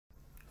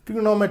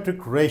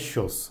Trigonometric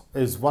ratios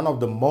is one of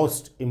the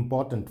most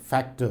important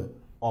factor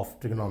of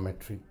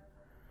trigonometry.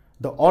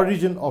 The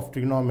origin of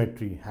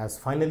trigonometry has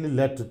finally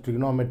led to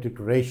trigonometric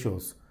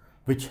ratios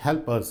which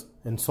help us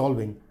in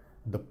solving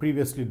the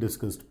previously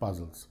discussed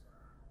puzzles.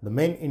 The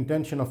main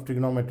intention of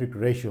trigonometric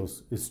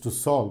ratios is to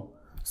solve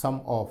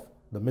some of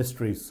the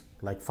mysteries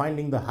like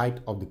finding the height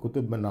of the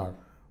Qutb Minar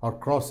or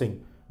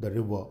crossing the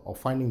river or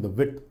finding the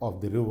width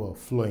of the river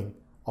flowing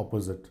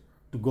opposite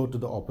to go to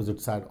the opposite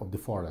side of the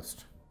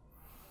forest.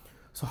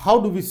 So how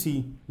do we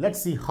see?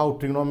 Let's see how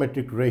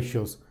trigonometric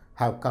ratios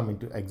have come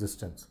into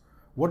existence.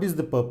 What is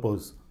the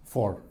purpose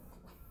for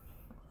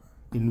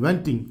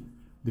inventing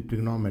the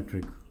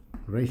trigonometric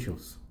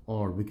ratios,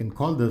 or we can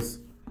call this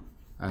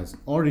as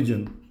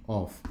origin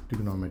of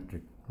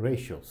trigonometric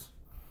ratios.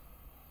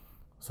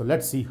 So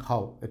let's see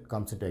how it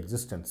comes into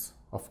existence,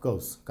 of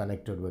course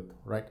connected with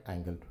right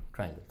angled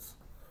triangles.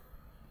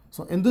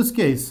 So in this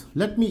case,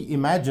 let me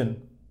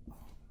imagine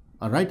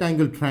a right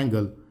angled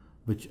triangle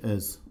which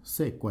is,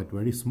 say, quite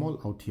very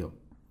small out here.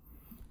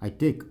 I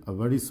take a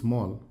very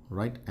small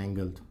right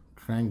angled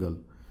triangle,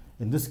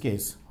 in this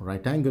case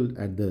right angled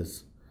at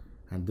this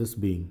and this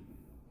being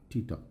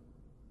theta.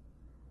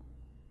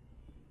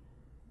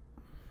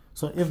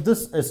 So if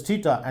this is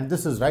theta and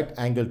this is right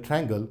angled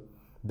triangle,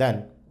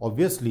 then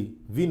obviously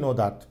we know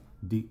that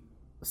the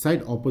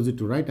side opposite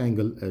to right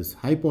angle is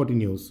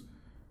hypotenuse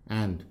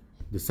and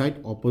the side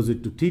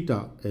opposite to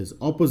theta is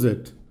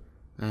opposite,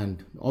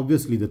 and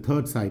obviously the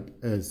third side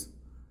is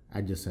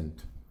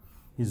adjacent,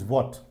 is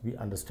what we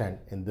understand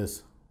in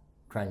this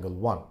triangle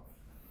 1.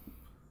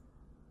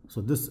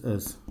 So this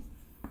is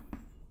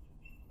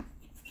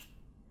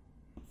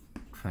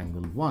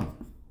triangle 1.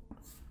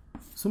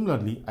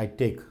 Similarly, I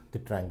take the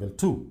triangle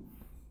 2.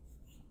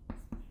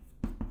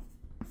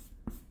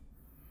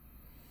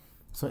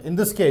 So in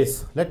this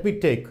case, let me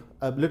take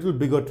a little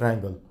bigger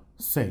triangle,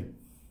 say,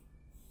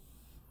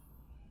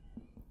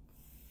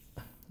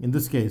 in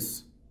this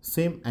case,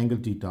 same angle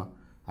theta.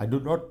 I do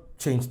not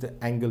change the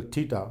angle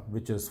theta,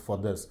 which is for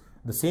this.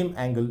 The same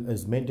angle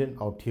is maintained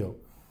out here,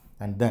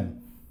 and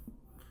then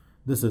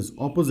this is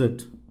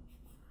opposite,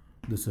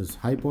 this is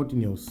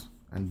hypotenuse,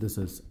 and this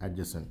is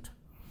adjacent.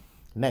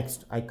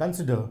 Next, I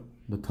consider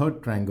the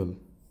third triangle,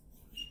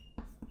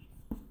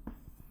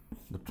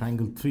 the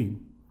triangle 3,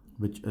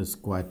 which is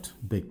quite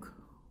big.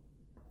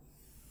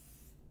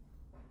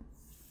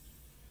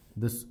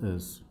 This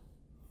is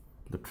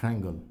the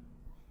triangle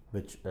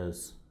which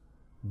is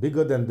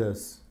bigger than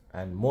this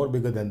and more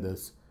bigger than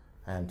this,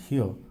 and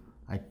here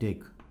I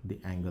take the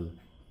angle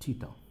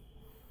theta.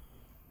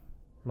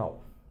 Now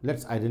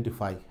let's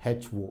identify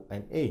H, O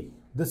and A.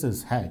 This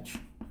is H,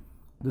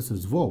 this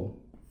is O,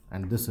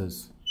 and this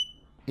is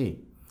A.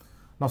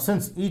 Now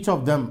since each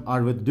of them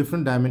are with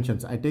different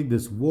dimensions, I take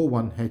this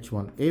O1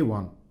 H1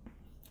 A1,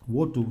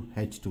 O2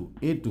 H2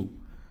 A2,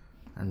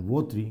 and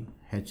O3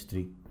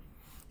 H3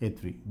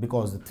 A3,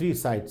 because the three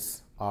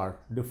sides are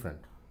different.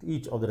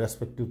 Each of the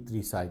respective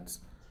three sides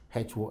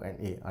H, O and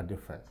A are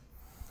different.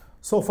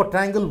 So for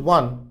triangle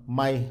 1,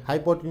 my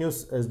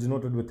hypotenuse is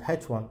denoted with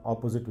H1,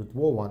 opposite with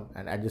O1,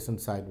 and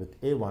adjacent side with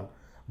A1.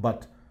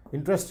 But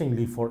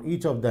interestingly, for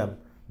each of them,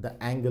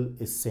 the angle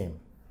is same.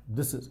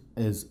 This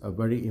is a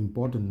very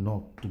important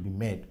note to be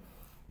made,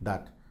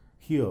 that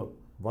here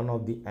one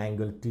of the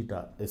angle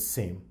theta is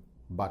same,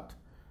 but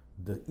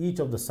each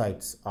of the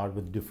sides are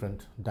with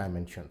different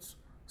dimensions.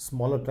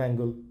 Smaller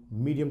triangle,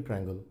 medium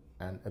triangle,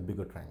 and a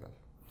bigger triangle.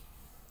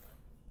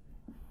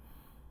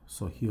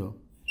 So here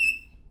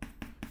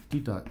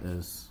theta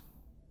is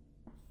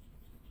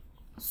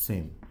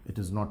same, it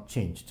is not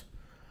changed.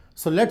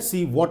 So let's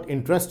see what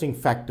interesting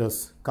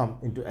factors come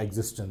into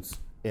existence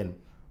in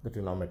the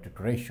trigonometric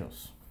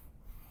ratios.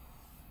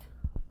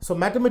 So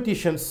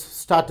mathematicians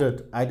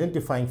started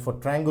identifying for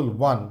triangle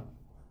 1,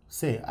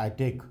 say I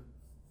take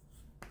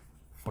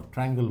for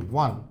triangle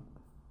 1,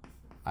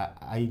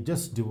 I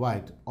just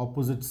divide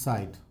opposite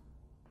side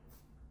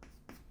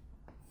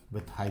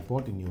with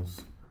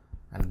hypotenuse,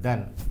 and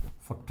then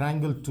for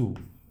triangle 2,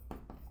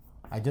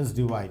 I just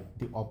divide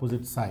the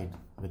opposite side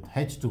with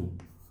H2,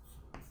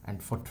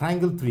 and for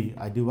triangle 3,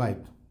 I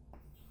divide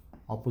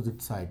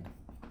opposite side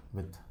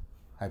with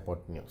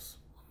hypotenuse.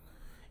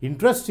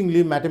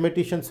 Interestingly,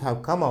 mathematicians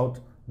have come out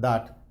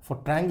that for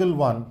triangle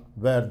 1,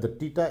 where the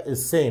theta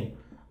is same,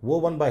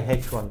 O1 by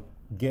H1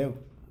 gave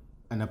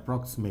an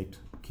approximate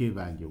k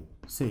value.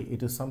 Say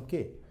it is some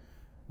k.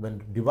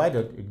 When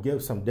divided, it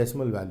gave some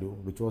decimal value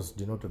which was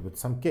denoted with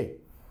some k.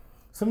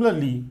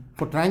 Similarly,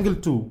 for triangle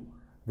 2,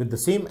 with the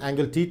same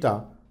angle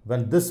theta,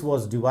 when this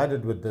was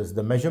divided with this,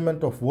 the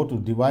measurement of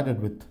O2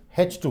 divided with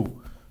H2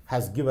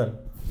 has given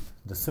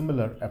the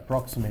similar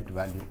approximate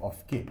value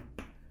of k.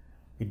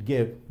 It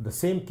gave the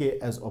same k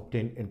as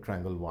obtained in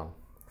triangle 1.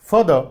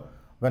 Further,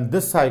 when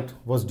this side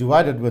was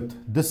divided with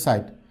this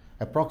side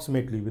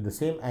approximately with the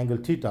same angle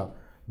theta,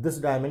 this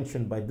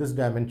dimension by this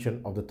dimension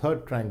of the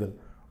third triangle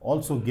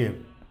also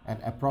gave an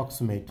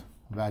approximate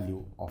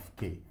value of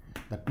k.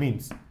 That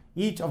means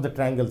each of the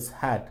triangles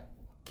had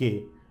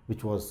k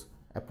which was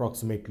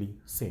approximately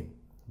same.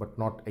 but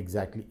not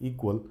exactly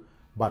equal,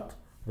 but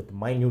with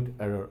minute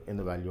error in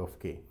the value of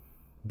k.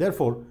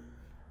 Therefore,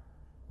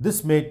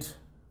 this made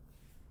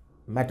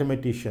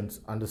mathematicians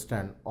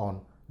understand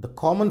on the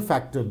common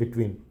factor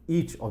between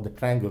each of the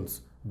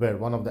triangles where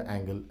one of the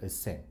angle is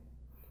same.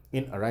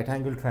 In a right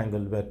angle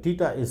triangle where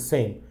theta is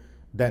same,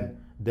 then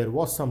there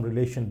was some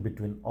relation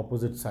between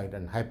opposite side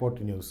and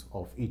hypotenuse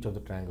of each of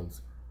the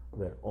triangles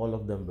where all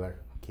of them were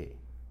k,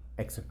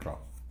 etc.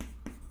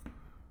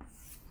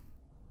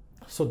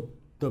 So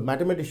the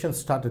mathematicians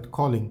started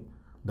calling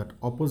that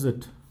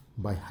opposite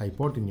by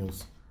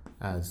hypotenuse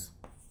as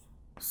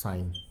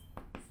sine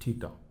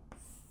theta.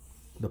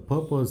 The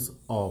purpose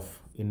of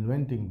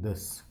inventing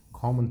this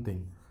common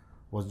thing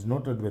was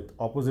denoted with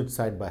opposite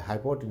side by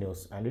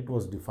hypotenuse, and it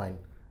was defined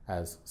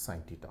as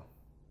sine theta.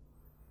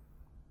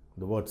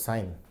 The word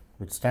sine,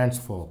 which stands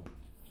for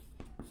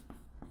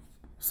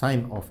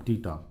sine of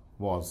theta,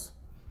 was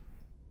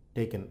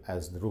taken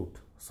as the root.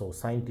 So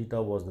sine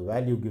theta was the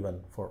value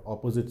given for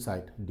opposite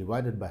side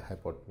divided by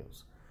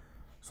hypotenuse.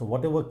 So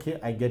whatever k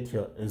I get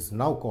here is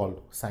now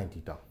called sine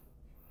theta.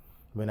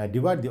 When I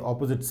divide the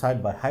opposite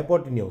side by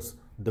hypotenuse,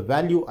 the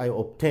value I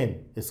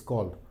obtain is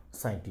called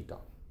sine theta.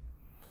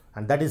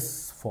 And that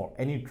is for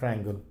any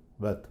triangle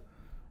with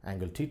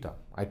angle theta.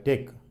 I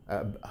take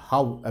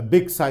a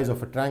big size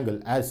of a triangle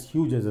as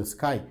huge as the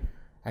sky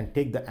and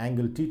take the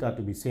angle theta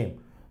to be same,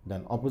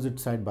 then opposite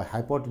side by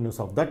hypotenuse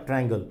of that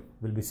triangle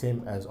will be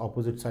same as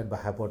opposite side by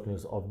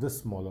hypotenuse of this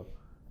smaller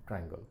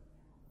triangle.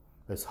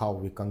 That's how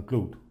we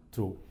conclude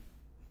through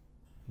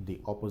the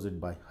opposite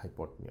by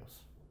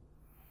hypotenuse.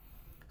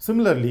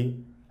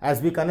 Similarly,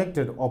 as we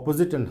connected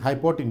opposite and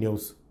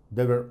hypotenuse,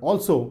 there were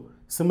also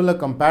similar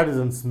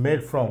comparisons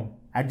made from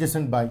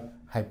adjacent by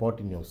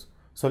hypotenuse.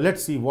 So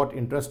let's see what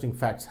interesting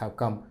facts have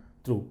come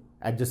through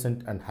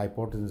adjacent and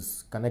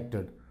hypotenuse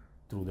connected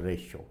through the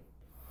ratio.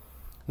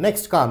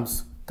 Next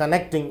comes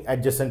connecting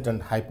adjacent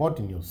and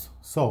hypotenuse.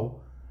 So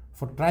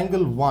for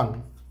triangle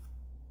 1,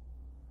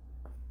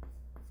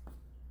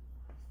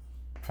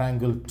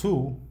 triangle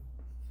 2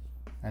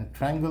 and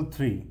triangle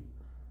 3,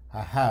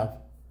 I have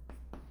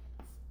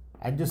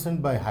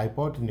adjacent by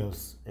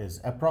hypotenuse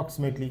is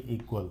approximately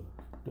equal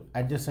to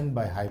adjacent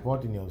by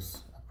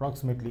hypotenuse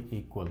approximately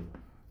equal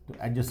to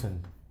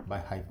adjacent by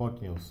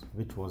hypotenuse,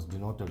 which was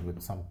denoted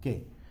with some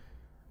k.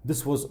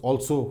 This was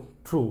also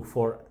true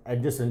for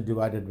adjacent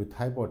divided with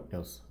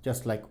hypotenuse,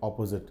 just like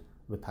opposite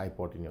with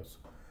hypotenuse.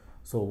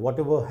 So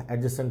whatever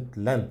adjacent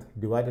length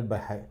divided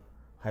by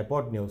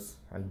hypotenuse,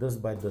 and this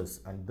by this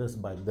and this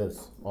by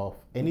this of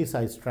any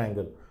size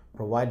triangle,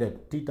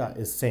 provided theta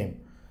is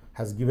same,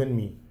 has given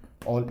me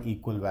all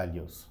equal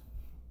values,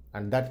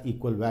 and that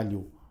equal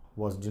value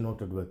was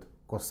denoted with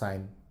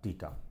cosine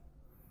theta.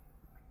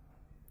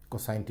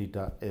 Cosine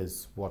theta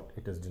is what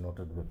it is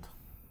denoted with.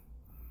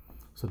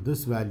 So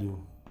this value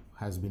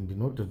has been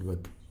denoted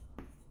with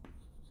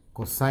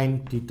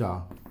cosine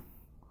theta,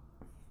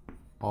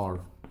 or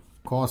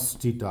cos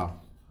theta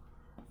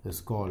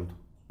is called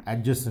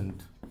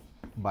adjacent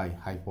by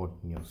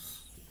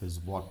hypotenuse, is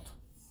what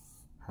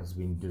has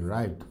been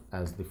derived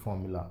as the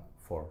formula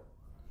for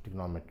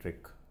trigonometric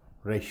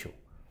ratio.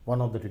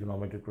 One of the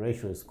trigonometric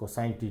ratio is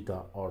cosine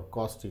theta or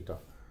cos theta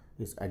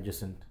is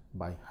adjacent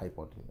by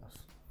hypotenuse.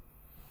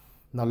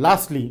 Now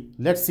lastly,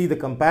 let's see the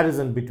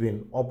comparison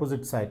between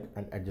opposite side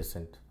and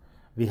adjacent.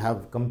 We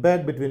have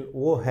compared between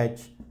OH,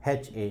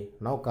 HA.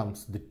 Now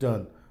comes the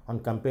turn on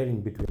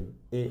comparing between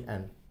A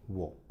and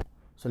O.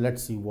 So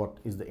let's see what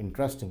is the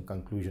interesting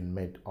conclusion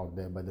made out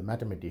there by the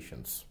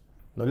mathematicians.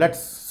 Now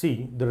let's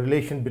see the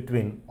relation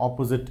between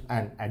opposite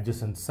and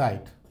adjacent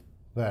side,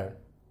 where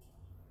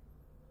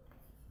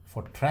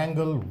for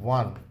triangle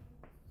 1,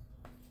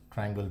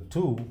 triangle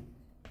 2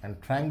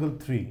 and triangle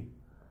 3,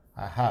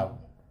 I have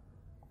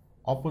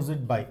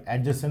opposite by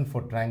adjacent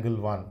for triangle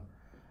 1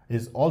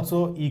 is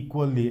also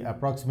equally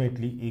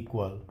approximately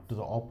equal to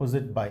the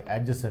opposite by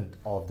adjacent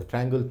of the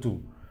triangle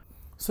 2.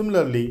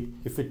 Similarly,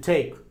 if we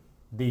take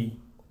the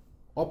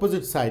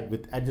opposite side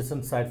with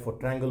adjacent side for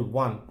triangle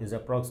 1 is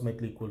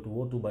approximately equal to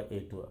O2 by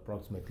A2,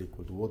 approximately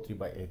equal to O3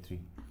 by A3,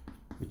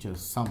 which is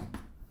some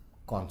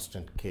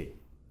constant k.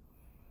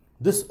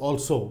 This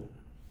also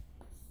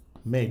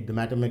made the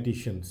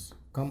mathematicians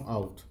come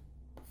out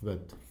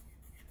with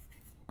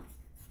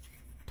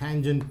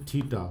tangent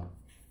theta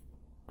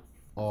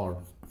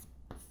or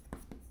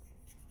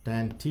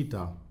tan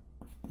theta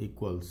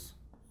equals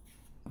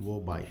O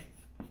by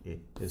A,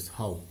 is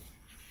how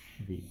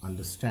we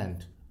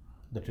understand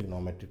the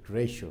trigonometric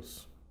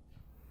ratios.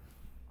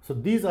 So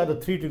these are the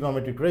three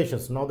trigonometric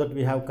ratios. Now that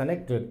we have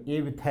connected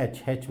A with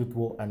H, H with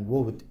O and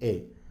O with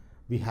A,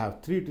 we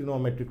have three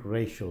trigonometric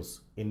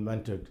ratios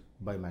invented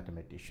by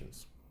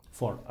mathematicians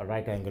for a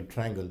right angle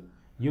triangle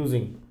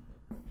using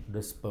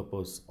this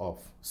purpose of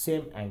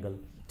same angle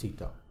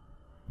theta.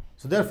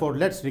 So therefore,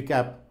 let's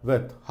recap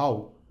with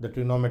how the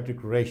trigonometric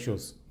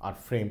ratios are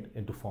framed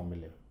into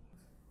formulae.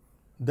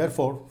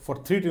 Therefore,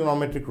 for three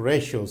trigonometric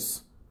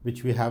ratios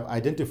which we have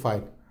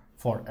identified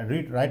for a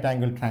right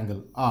angle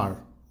triangle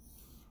are,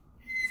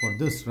 for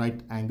this right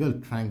angle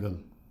triangle,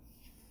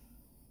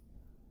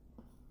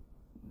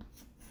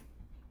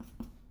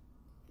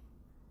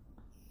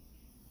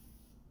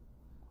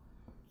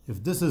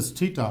 If this is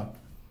theta,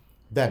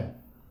 then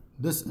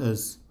this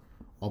is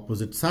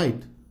opposite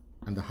side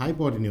and the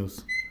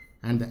hypotenuse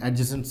and the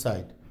adjacent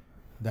side.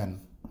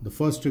 Then the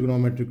first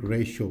trigonometric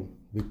ratio,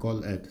 we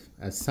call it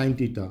as sine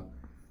theta,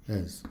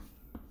 is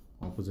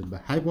opposite by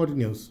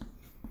hypotenuse,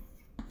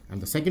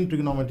 and the second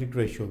trigonometric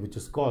ratio, which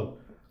is called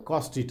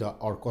cos theta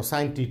or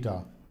cosine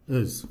theta,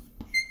 is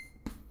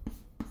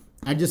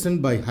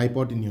adjacent by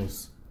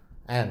hypotenuse,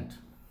 and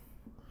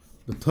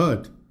the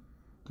third,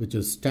 which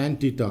is tan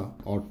theta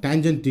or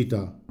tangent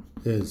theta,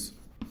 is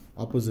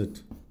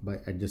opposite by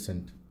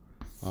adjacent,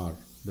 are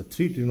the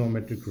three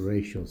trigonometric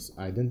ratios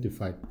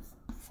identified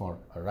for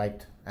a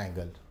right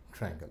angled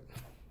triangle.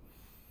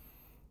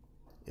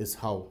 Is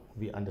how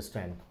we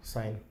understand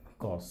sine,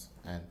 cos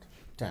and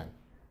tan,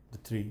 the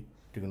three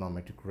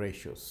trigonometric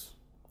ratios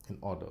in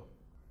order.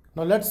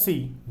 Now let's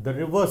see the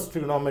reverse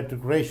trigonometric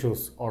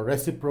ratios or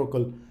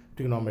reciprocal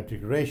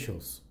trigonometric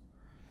ratios.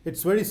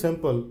 It's very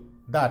simple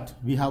that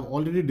we have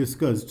already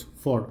discussed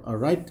for a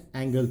right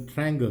angled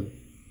triangle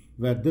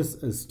where this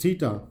is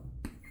theta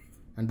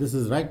and this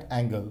is right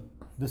angle,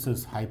 this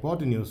is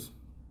hypotenuse,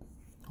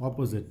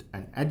 opposite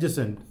and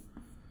adjacent.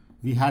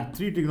 We had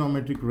three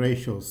trigonometric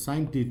ratios,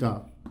 sine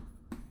theta,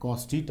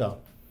 cos theta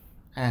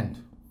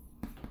and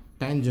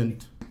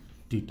tangent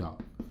theta,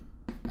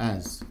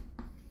 as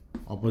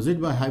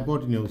opposite by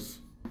hypotenuse,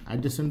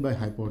 adjacent by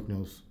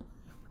hypotenuse,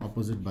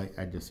 opposite by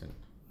adjacent.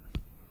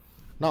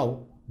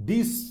 Now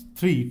these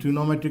three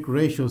trigonometric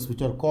ratios,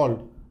 which are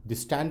called the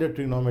standard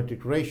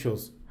trigonometric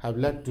ratios, have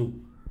led to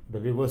the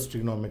reverse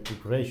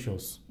trigonometric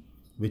ratios,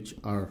 which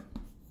are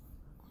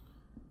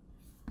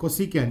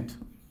cosecant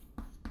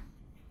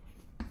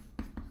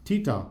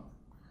theta,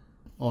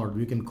 or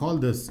we can call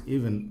this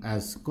even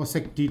as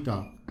cosec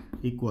theta,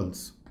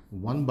 equals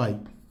 1 by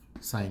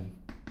sine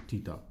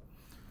theta.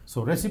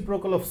 So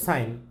reciprocal of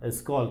sine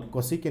is called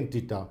cosecant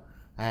theta,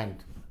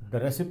 and the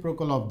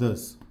reciprocal of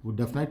this would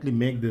definitely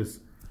make this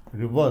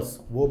reverse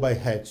O by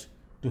h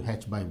to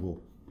h by O.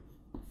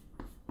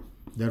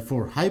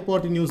 Therefore,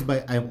 hypotenuse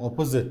by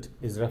opposite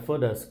is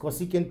referred as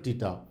cosecant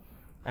theta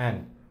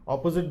and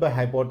opposite by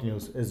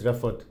hypotenuse is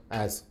referred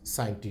as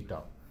sine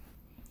theta.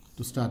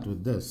 To start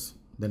with this.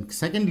 Then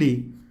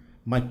secondly,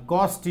 my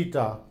cos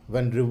theta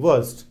when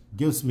reversed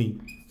gives me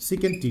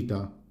secant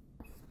theta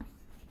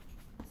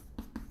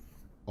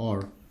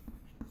or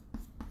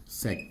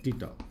sec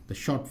theta. The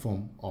short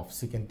form of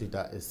secant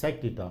theta is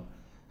sec theta,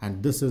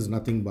 and this is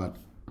nothing but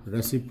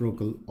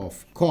reciprocal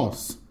of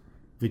cos,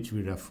 which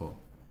we refer.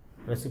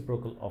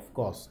 Reciprocal of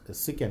cos is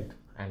secant,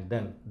 and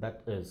then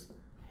that is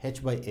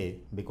h by a,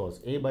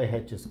 because a by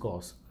h is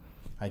cos.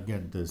 I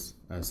get this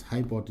as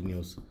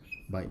hypotenuse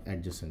by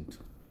adjacent.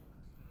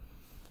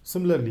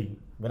 Similarly,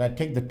 when I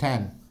take the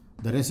tan,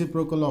 the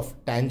reciprocal of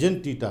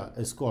tangent theta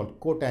is called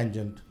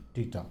cotangent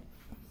theta.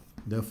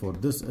 Therefore,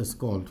 this is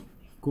called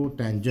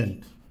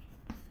cotangent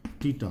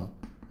theta,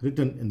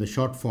 written in the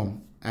short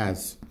form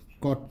as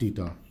cot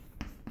theta,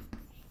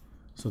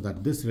 so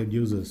that this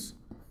reduces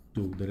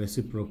to the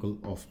reciprocal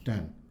of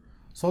tan.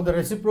 So the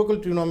reciprocal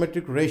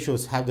trigonometric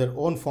ratios have their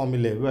own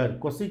formulae, where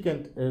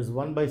cosecant is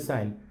 1 by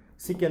sine,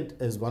 secant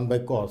is 1 by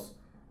cos,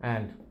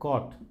 and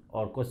cot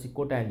or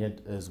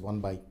cotangent is 1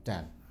 by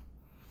tan.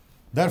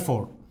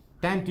 Therefore,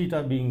 tan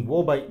theta being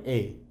O by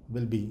A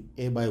will be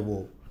A by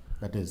O,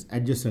 that is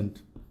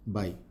adjacent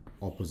by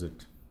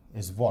opposite,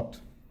 is what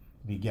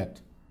we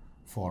get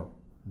for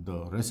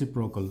the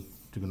reciprocal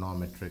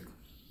trigonometric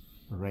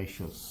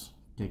ratios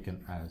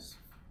taken as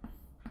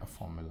a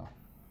formula.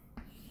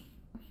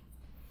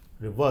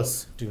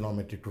 Reverse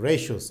trigonometric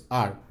ratios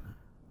are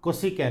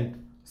cosecant,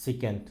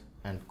 secant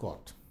and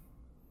cot.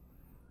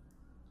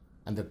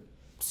 And the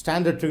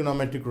standard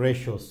trigonometric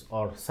ratios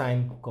are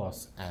sine,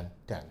 cos and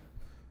tan,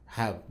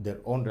 have their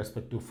own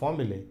respective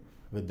formulae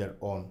with their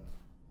own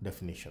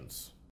definitions.